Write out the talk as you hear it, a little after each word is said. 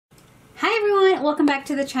Hi everyone, welcome back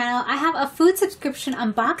to the channel. I have a food subscription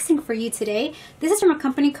unboxing for you today. This is from a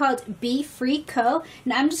company called Be Free Co.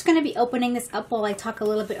 And I'm just going to be opening this up while I talk a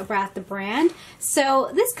little bit about the brand.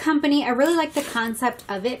 So this company, I really like the concept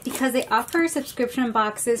of it because they offer subscription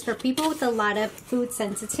boxes for people with a lot of food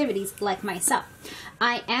sensitivities like myself.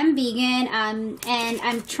 I am vegan and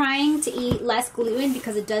I'm trying to eat less gluten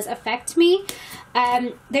because it does affect me.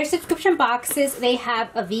 Their subscription boxes, they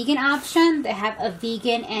have a vegan option, they have a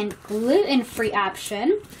vegan and gluten-free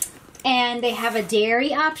option, and they have a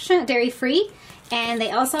dairy option, dairy-free, and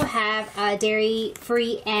they also have a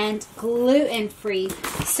dairy-free and gluten-free.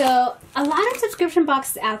 So a lot of subscription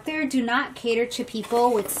boxes out there do not cater to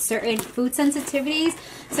people with certain food sensitivities.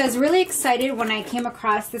 So I was really excited when I came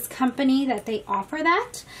across this company that they offer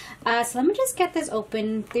that. So let me just get this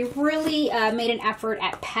open. They really made an effort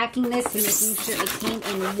at packing this and making sure it came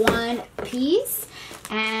in one piece.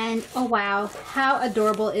 And oh wow, how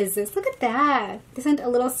adorable is this? Look at that. They sent a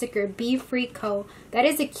little sticker, Be Free Co. That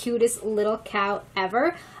is the cutest little cow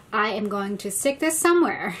ever. I am going to stick this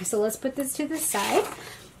somewhere. So let's put this to the side.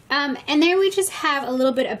 And there we just have a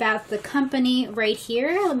little bit about the company right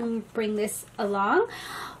here. Let me bring this along.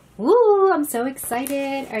 Woo, I'm so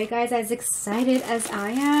excited. Are you guys as excited as I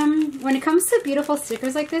am? When it comes to beautiful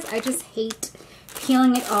stickers like this, I just hate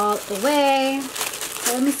peeling it all away.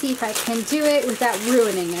 So let me see if I can do it without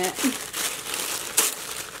ruining it.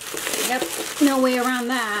 Yep, no way around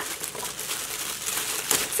that.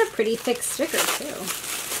 It's a pretty thick sticker too.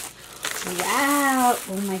 Wow,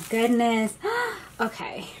 oh my goodness.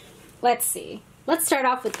 Okay, let's see. Let's start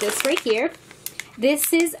off with this right here.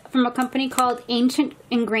 This is from a company called Ancient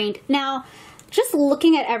Ingrained. Now, just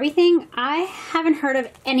looking at everything, I haven't heard of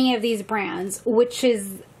any of these brands, which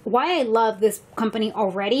is why I love this company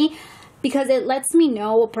already, because it lets me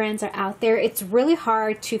know what brands are out there. It's really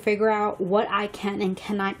hard to figure out what I can and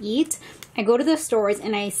cannot eat. I go to the stores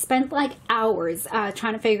and I spend like hours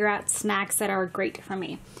trying to figure out snacks that are great for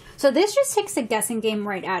me. So this just takes the guessing game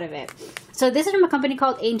right out of it. So this is from a company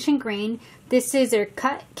called Ancient Grain. This is their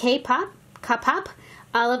K-pop,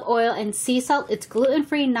 olive oil and sea salt. It's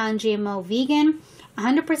gluten-free, non-GMO, vegan,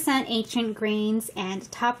 100% ancient grains,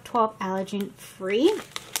 and top 12 allergen-free.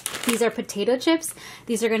 These are potato chips.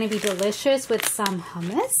 These are going to be delicious with some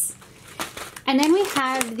hummus. And then we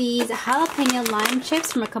have these jalapeno lime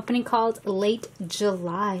chips from a company called Late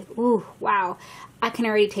July. Ooh, wow. I can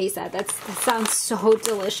already taste that. That sounds so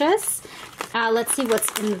delicious. Let's see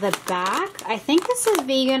what's in the back. I think this is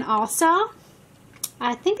vegan also.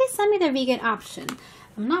 I think they sent me the vegan option.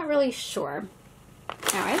 I'm not really sure.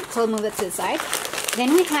 Alright, so we'll move it to the side.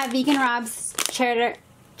 Then we have Vegan Rob's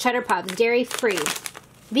cheddar pops, dairy free.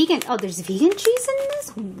 Vegan, oh, there's vegan cheese in this?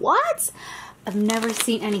 What? I've never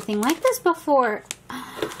seen anything like this before.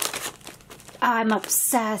 I'm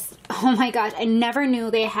obsessed. Oh my gosh, I never knew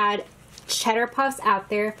they had cheddar puffs out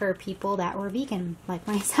there for people that were vegan, like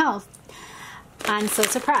myself. I'm so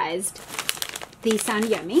surprised. These sound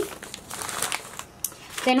yummy.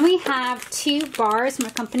 Then we have two bars from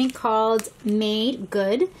a company called Made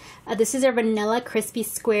Good. This is our vanilla crispy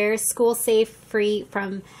squares, school safe, free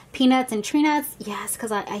from peanuts and tree nuts. Yes,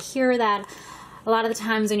 because I hear that a lot of the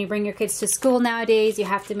times when you bring your kids to school nowadays, you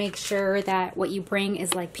have to make sure that what you bring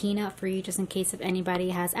is like peanut free, just in case if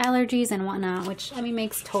anybody has allergies and whatnot, which I mean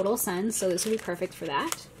makes total sense. So this would be perfect for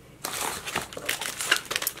that.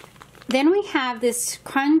 Then we have this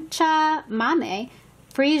Cruncha Mame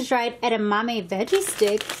freeze-dried edamame veggie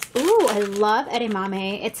stick. Ooh, I love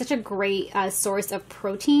edamame. It's such a great source of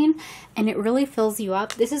protein, and it really fills you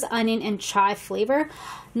up. This is onion and chive flavor.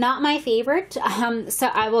 Not my favorite, so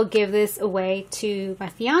I will give this away to my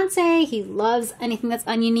fiance. He loves anything that's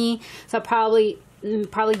oniony, so I'll probably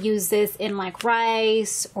use this in like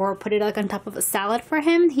rice or put it like on top of a salad for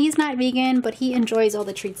him. He's not vegan, but he enjoys all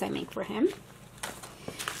the treats I make for him.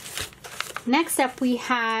 Next up, we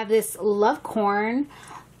have this love corn.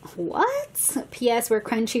 What? P.S. We're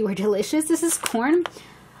crunchy, we're delicious. This is corn.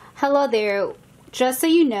 Hello there. Just so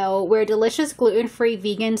you know, we're a delicious gluten-free,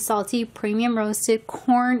 vegan, salty, premium roasted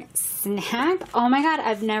corn snack. Oh my god,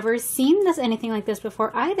 I've never seen anything like this before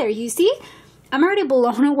either. You see? I'm already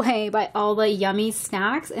blown away by all the yummy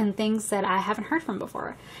snacks and things that I haven't heard from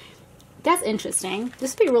before. That's interesting.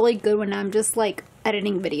 This would be really good when I'm just like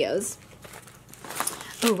editing videos.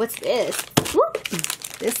 Oh, what's this? Whoop.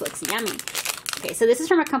 This looks yummy. Okay, so this is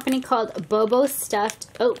from a company called Bobo Stuffed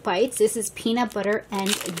Oat Bites. This is peanut butter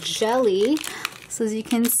and jelly. So as you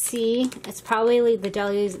can see, it's probably the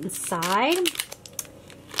jelly is inside.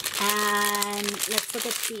 And let's look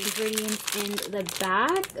at the ingredients in the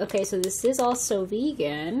back. Okay, so this is also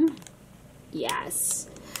vegan. Yes.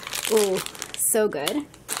 Oh, so good.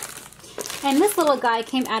 And this little guy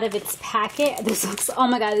came out of its packet. This looks, oh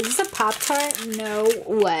my god, is this a Pop-Tart? No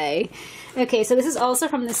way. Okay, so this is also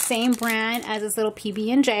from the same brand as this little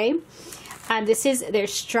PB&J. This is their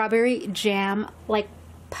strawberry jam, like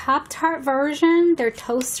Pop-Tart version, their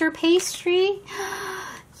toaster pastry.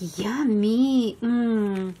 Yummy.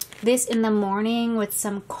 This in the morning with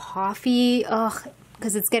some coffee. Ugh,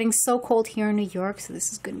 because it's getting so cold here in New York, so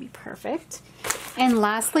this is going to be perfect. And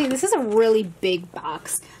lastly, this is a really big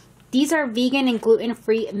box. These are vegan and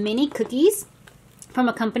gluten-free mini cookies from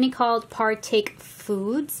a company called Partake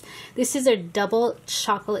Foods. This is a double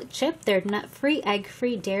chocolate chip. They're nut-free,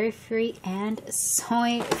 egg-free, dairy-free, and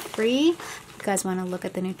soy-free. You guys want to look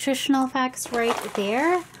at the nutritional facts right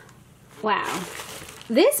there. Wow.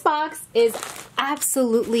 This box is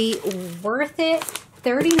absolutely worth it.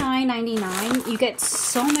 $39.99. You get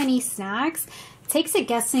so many snacks. Takes a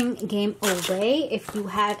guessing game away if you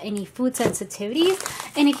have any food sensitivities.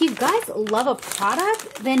 And if you guys love a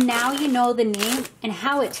product, then now you know the name and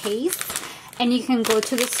how it tastes. And you can go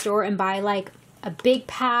to the store and buy like a big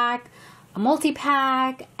pack, a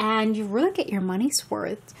multi-pack, and you really get your money's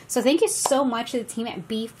worth. So thank you so much to the team at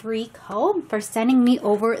Be Free Co. for sending me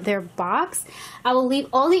over their box. I will leave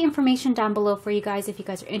all the information down below for you guys if you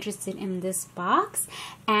guys are interested in this box.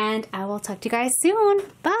 And I will talk to you guys soon.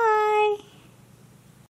 Bye!